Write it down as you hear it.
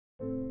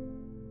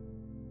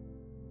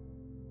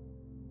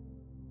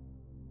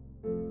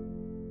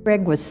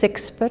Greg was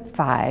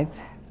 6'5",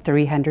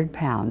 300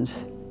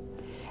 pounds,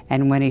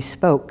 and when he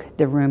spoke,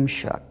 the room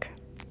shook.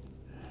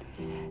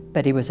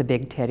 But he was a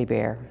big teddy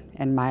bear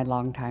and my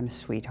longtime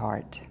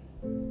sweetheart.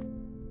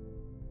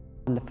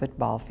 On the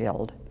football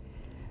field,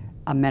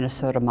 a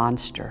Minnesota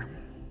monster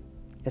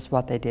is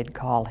what they did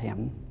call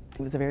him.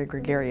 He was a very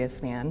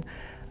gregarious man.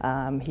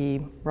 He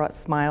brought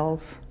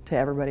smiles to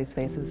everybody's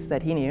faces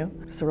that he knew.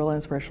 Just a real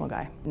inspirational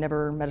guy.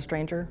 Never met a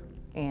stranger,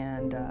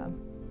 and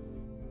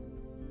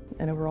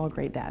an overall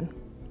great dad.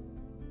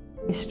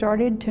 He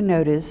started to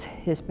notice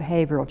his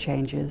behavioral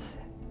changes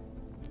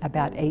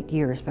about 8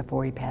 years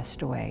before he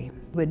passed away.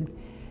 He would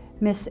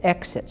miss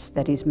exits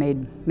that he's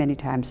made many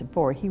times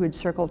before. He would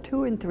circle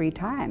 2 and 3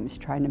 times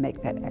trying to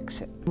make that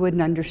exit. He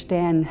wouldn't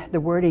understand the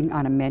wording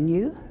on a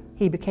menu.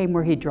 He became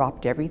where he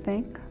dropped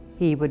everything.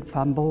 He would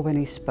fumble when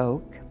he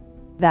spoke.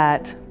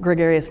 That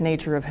gregarious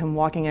nature of him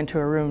walking into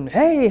a room,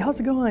 hey, how's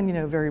it going? You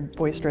know, very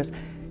boisterous.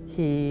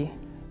 He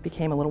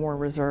became a little more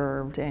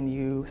reserved, and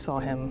you saw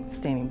him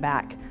standing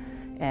back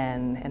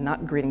and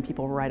not greeting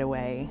people right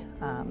away,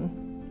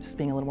 just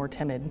being a little more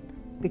timid.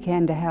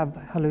 Began to have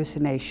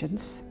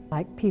hallucinations,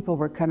 like people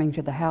were coming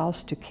to the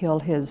house to kill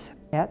his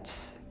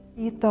pets.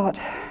 He thought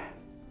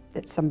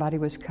that somebody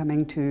was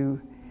coming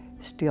to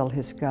steal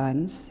his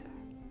guns.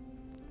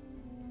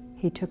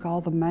 He took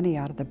all the money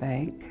out of the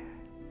bank.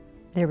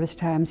 There was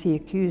times he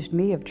accused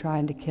me of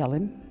trying to kill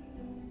him.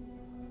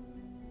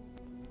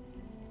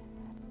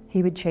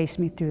 He would chase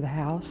me through the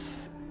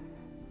house,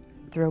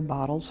 throw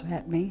bottles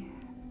at me.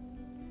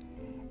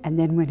 And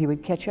then when he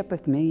would catch up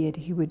with me,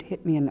 he would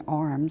hit me in the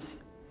arms.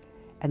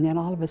 And then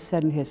all of a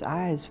sudden his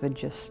eyes would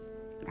just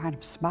kind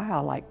of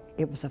smile like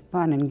it was a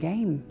fun and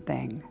game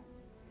thing.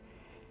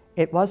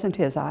 It wasn't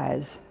his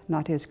eyes,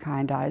 not his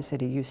kind eyes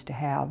that he used to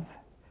have.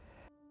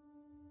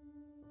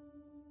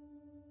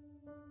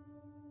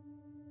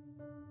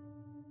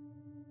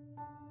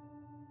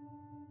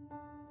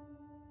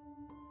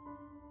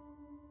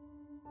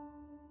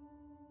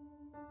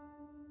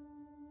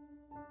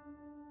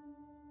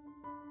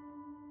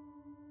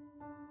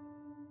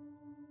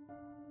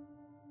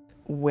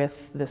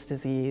 With this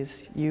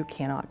disease, you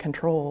cannot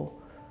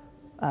control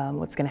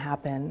what's going to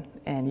happen,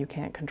 and you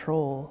can't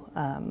control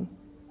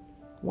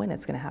when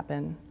it's going to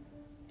happen,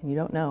 and you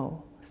don't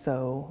know.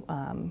 So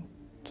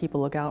keep a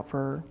lookout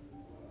for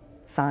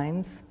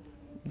signs,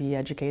 be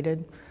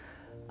educated,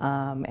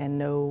 and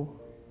know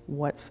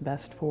what's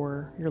best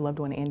for your loved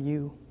one and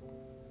you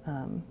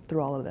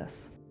through all of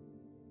this.